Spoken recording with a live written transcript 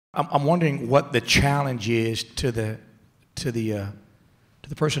I'm wondering what the challenge is to the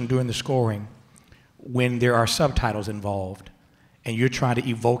person doing the scoring when there are subtitles involved, and you're trying to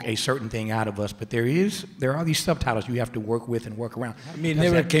evoke a certain thing out of us, but there are these subtitles you have to work with and work around. I mean, it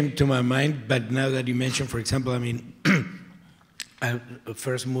never came to my mind, but now that you mention, for example, I mean, the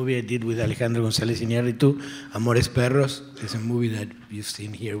first movie I did with Alejandro González Iñárritu, Amores Perros, is a movie that you've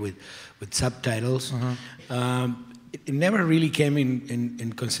seen here with subtitles. It never really came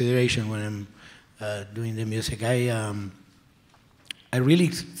in consideration when I'm doing the music. I really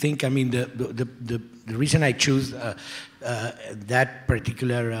think, I mean, the reason I choose that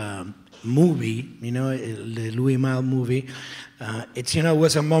particular movie, you know, the Louis Malle movie, it's, you know,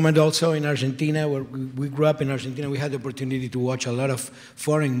 was a moment also in Argentina where we grew up in Argentina. We had the opportunity to watch a lot of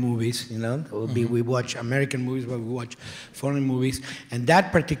foreign movies, you know. We watch American movies, but we watch foreign movies. And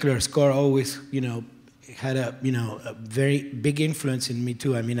that particular score always, you know, had a very big influence in me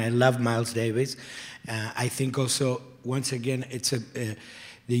too. I mean, I love Miles Davis. I think also, once again, it's the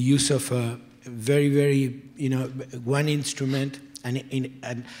use of a very, very, you know, one instrument,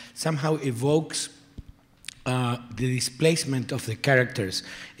 and somehow evokes the displacement of the characters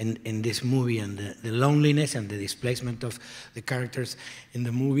in this movie, and the loneliness and the displacement of the characters in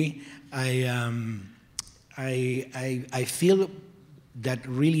the movie. I feel that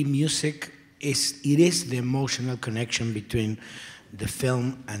really music is the emotional connection between the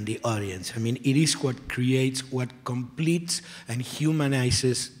film and the audience. I mean, it is what creates, what completes and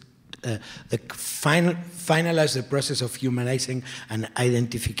humanizes, finalize the process of humanizing and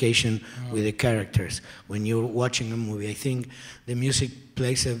identification with the characters. When you're watching a movie, I think the music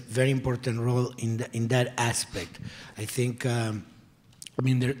plays a very important role in that aspect. I think, I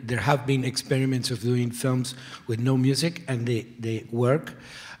mean, there have been experiments of doing films with no music, and they work.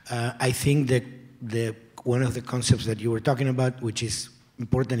 I think that one of the concepts that you were talking about, which is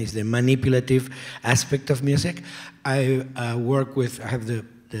important, is the manipulative aspect of music. I have the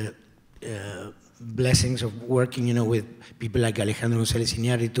blessings of working, you know, with people like Alejandro González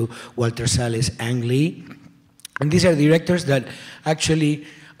Iñárritu, Walter Salles, Ang Lee. And these are directors that actually,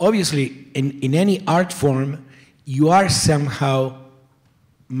 obviously, in any art form, you are somehow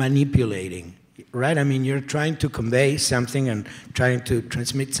manipulating, right? I mean, you're trying to convey something and trying to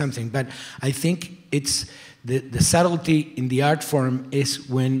transmit something, but I think it's the subtlety in the art form is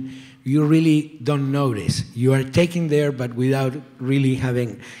when you really don't notice. You are taking there, but without really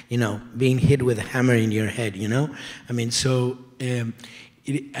having, you know, being hit with a hammer in your head, you know? I mean, so, and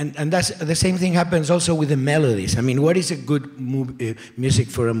that's the same thing happens also with the melodies. I mean, what is a good music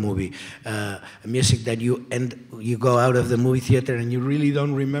for a movie? Music that you go out of the movie theater and you really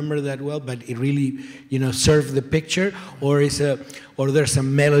don't remember that well, but it really, you know, serves the picture, or there's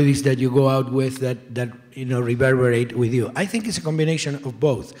some melodies that you go out with that you know, reverberate with you. I think it's a combination of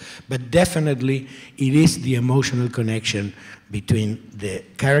both, but definitely it is the emotional connection between the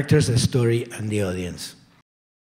characters, the story, and the audience.